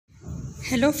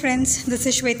Hello friends, this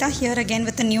is Shweta here again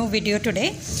with a new video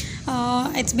today.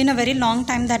 It's been a very long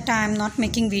time that I am not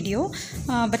making video,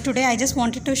 but today I just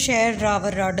wanted to share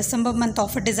our December month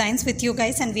offer designs with you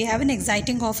guys, and we have an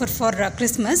exciting offer for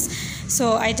Christmas.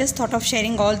 So I just thought of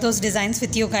sharing all those designs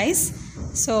with you guys.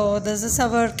 So this is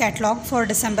our catalog for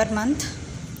December month.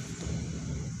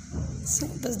 So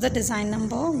this is the design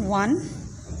number 1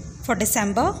 for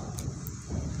December.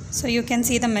 So you can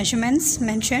see the measurements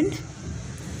mentioned.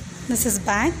 This is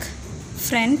back,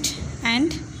 front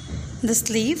and the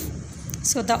sleeve.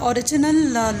 So the original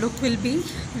look will be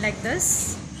like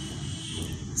this.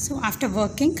 So after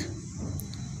working,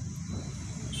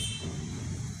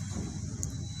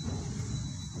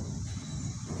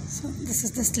 so this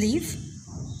is the sleeve.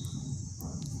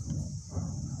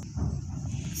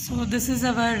 So this is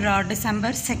our December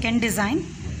 2nd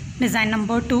design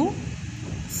number 2.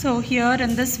 So here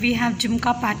in this we have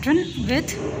Jimka pattern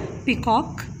with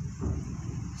peacock.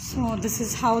 So this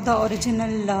is how the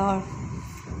original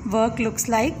work looks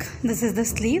like. This is the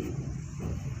sleeve,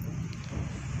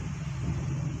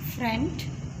 front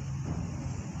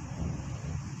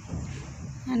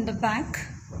and the back.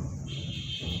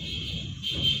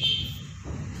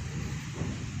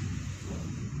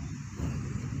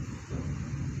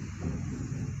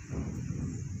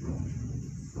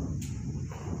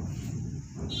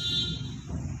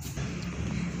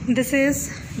 This is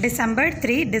December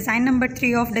 3, design number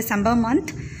 3 of December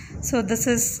month. So this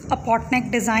is a pot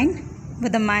neck design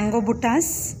with the mango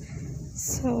buttas.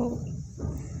 So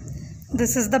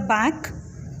this is the back,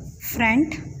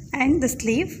 front and the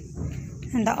sleeve,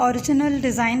 and the original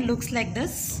design looks like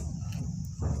this.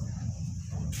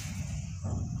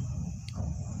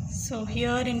 So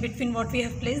here in between what we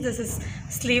have placed, this is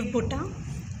sleeve butta,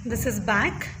 this is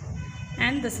back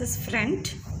and this is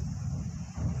front.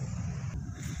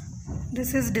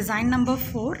 This is design number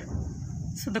 4.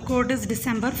 So the code is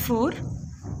December 4,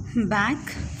 back,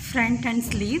 front and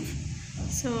sleeve.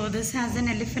 So this has an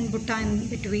elephant butta in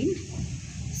between.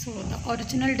 So the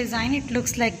original design, it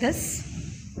looks like this.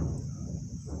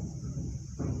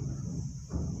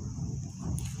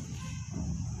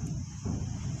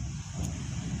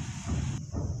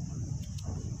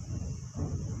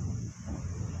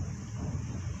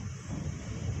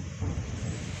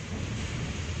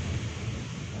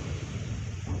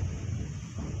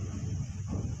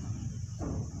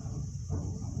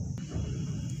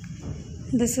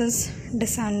 This is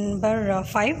December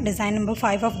 5, design number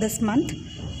 5 of this month.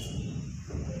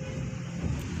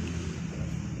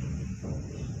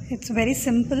 It's very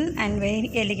simple and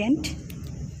very elegant.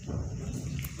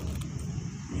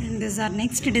 And this is our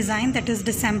next design, that is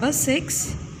December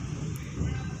 6.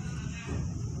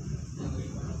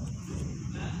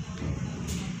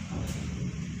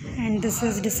 And this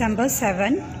is December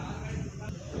 7.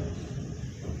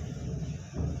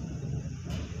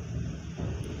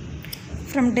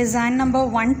 From design number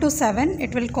 1 to 7,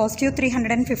 it will cost you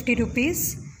 350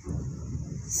 rupees.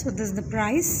 So this is the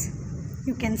price.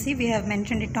 You can see we have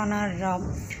mentioned it on our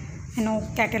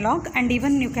catalog, and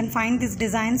even you can find these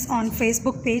designs on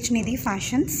Facebook page Nidhi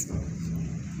Fashions.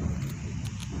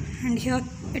 And here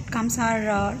it comes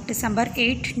our December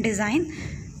 8 design.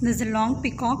 This is a long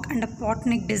peacock and a pot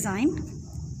neck design.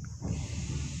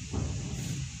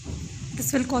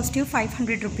 This will cost you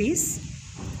 500 rupees.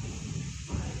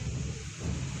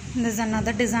 This is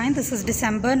another design. This is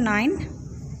December 9.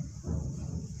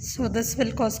 So this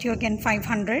will cost you again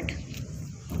 500.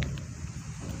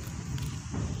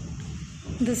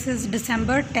 This is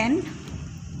December 10.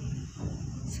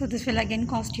 So this will again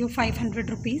cost you 500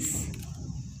 rupees.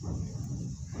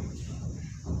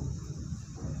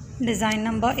 Design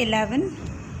number 11.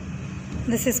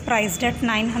 This is priced at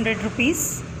 900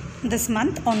 rupees this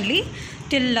month only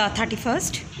till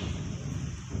 31st.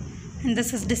 And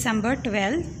this is December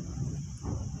 12.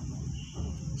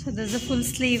 So this is a full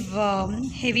sleeve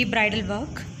heavy bridal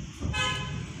work.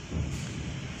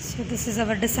 So this is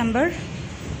our December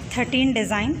 13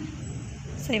 design.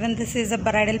 So even this is a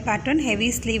bridal pattern,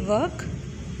 heavy sleeve work.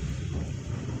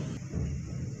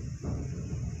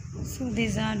 So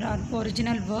these are our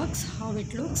original works, how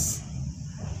it looks.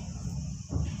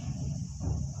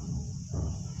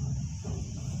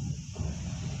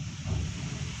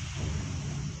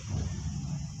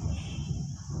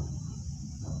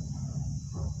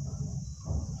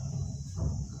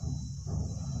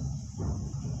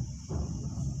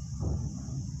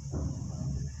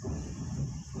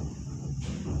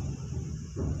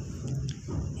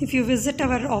 If you visit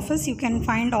our office, you can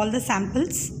find all the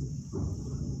samples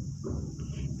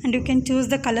and you can choose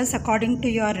the colors according to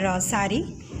your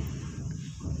saree.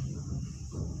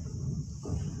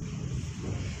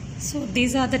 So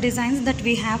these are the designs that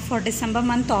we have for December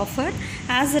month offer.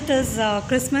 As it is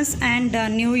Christmas and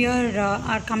New Year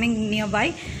are coming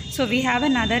nearby, so we have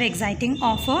another exciting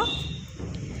offer.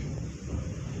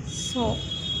 So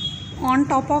on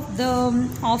top of the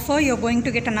offer, you're going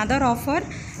to get another offer,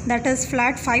 that is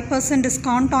flat 5%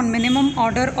 discount on minimum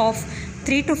order of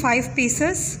 3 to 5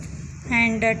 pieces,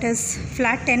 and it is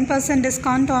flat 10%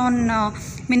 discount on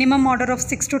minimum order of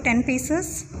 6 to 10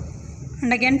 pieces,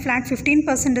 and again flat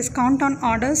 15% discount on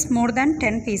orders more than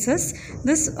 10 pieces.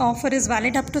 This offer is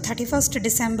valid up to 31st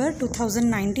December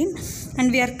 2019,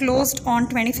 and we are closed on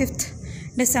 25th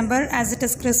December as it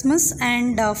is Christmas,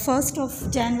 and 1st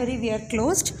of January we are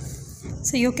closed.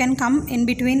 So you can come in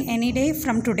between any day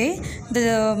from today.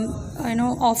 The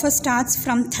offer starts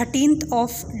from 13th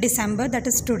of December, that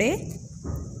is today.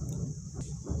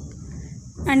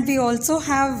 And we also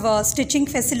have stitching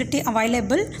facility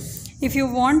available. If you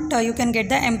want, you can get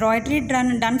the embroidery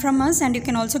done from us, and you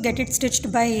can also get it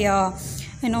stitched by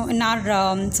in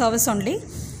our service only.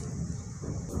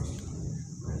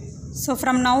 So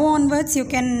from now onwards, you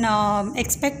can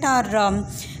expect our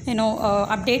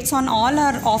updates on all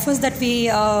our offers that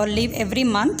we leave every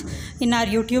month in our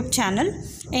YouTube channel.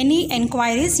 Any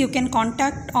enquiries, you can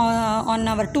contact on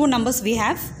our 2 numbers we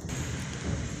have.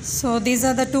 So these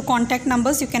are the 2 contact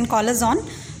numbers you can call us on.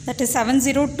 That is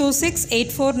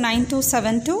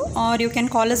 7026849272, or you can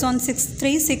call us on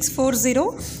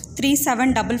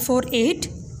 63640-37448.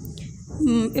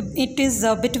 It is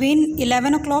between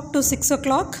 11 o'clock to 6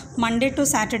 o'clock, Monday to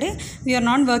Saturday. We are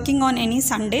not working on any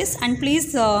Sundays, and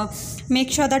please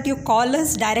make sure that you call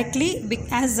us directly,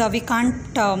 as we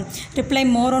can't reply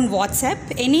more on WhatsApp.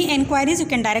 Any enquiries, you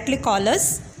can directly call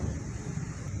us.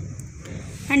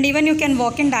 And even you can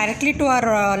walk in directly to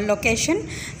our location.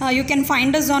 You can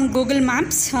find us on Google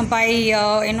Maps by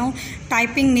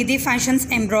typing Nidhi Fashions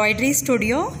Embroidery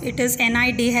Studio. It is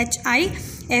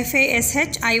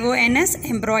NIDHIFASHIONS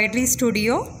Embroidery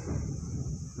Studio.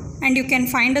 And you can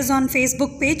find us on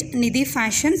Facebook page Nidhi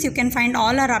Fashions. You can find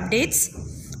all our updates.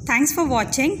 Thanks for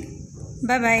watching.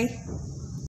 Bye bye.